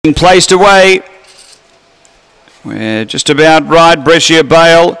Placed away. We're just about right. Brescia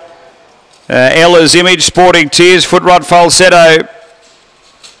Bale, Ella's Image, Sporting Tears, Footrot Falsetto,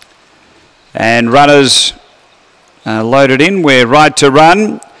 and runners loaded in. We're right to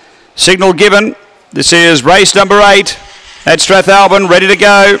run. Signal given. This is race number 8 at Strathalbyn, ready to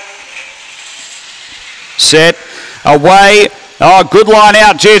go. Set, away. Oh, good line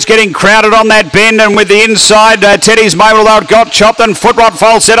out. Gee, it's getting crowded on that bend, and with the inside, Teddy's Moment, although it got chopped, and Footrot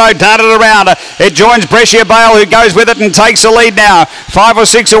Falsetto darted around. It joins Brescia Bale, who goes with it and takes the lead now. 5 or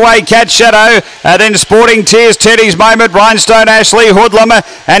 6 away, Cat Shadow, then Sporting Tears, Teddy's Moment, Rhinestone Ashley, Hoodlum,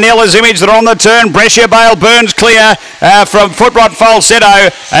 and Ella's Image. They're on the turn. Brescia Bale burns clear from Footrot Falsetto,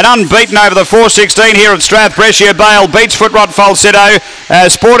 and unbeaten over the 4:16 here at Strath. Brescia Bale beats Footrot Falsetto.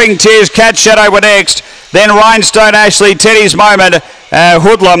 Sporting Tears, Cat Shadow were next. Then Rhinestone Ashley, Teddy's Moment,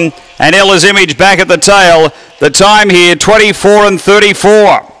 Hoodlum, and Ella's Image back at the tail. The time here, 24 and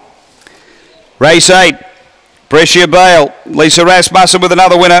 34. Race 8, Brescia Bale, Lisa Rasmussen with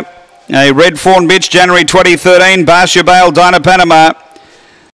another winner. A Red Fawn Bitch, January 2013, Brescia Bale, Dinah Panama.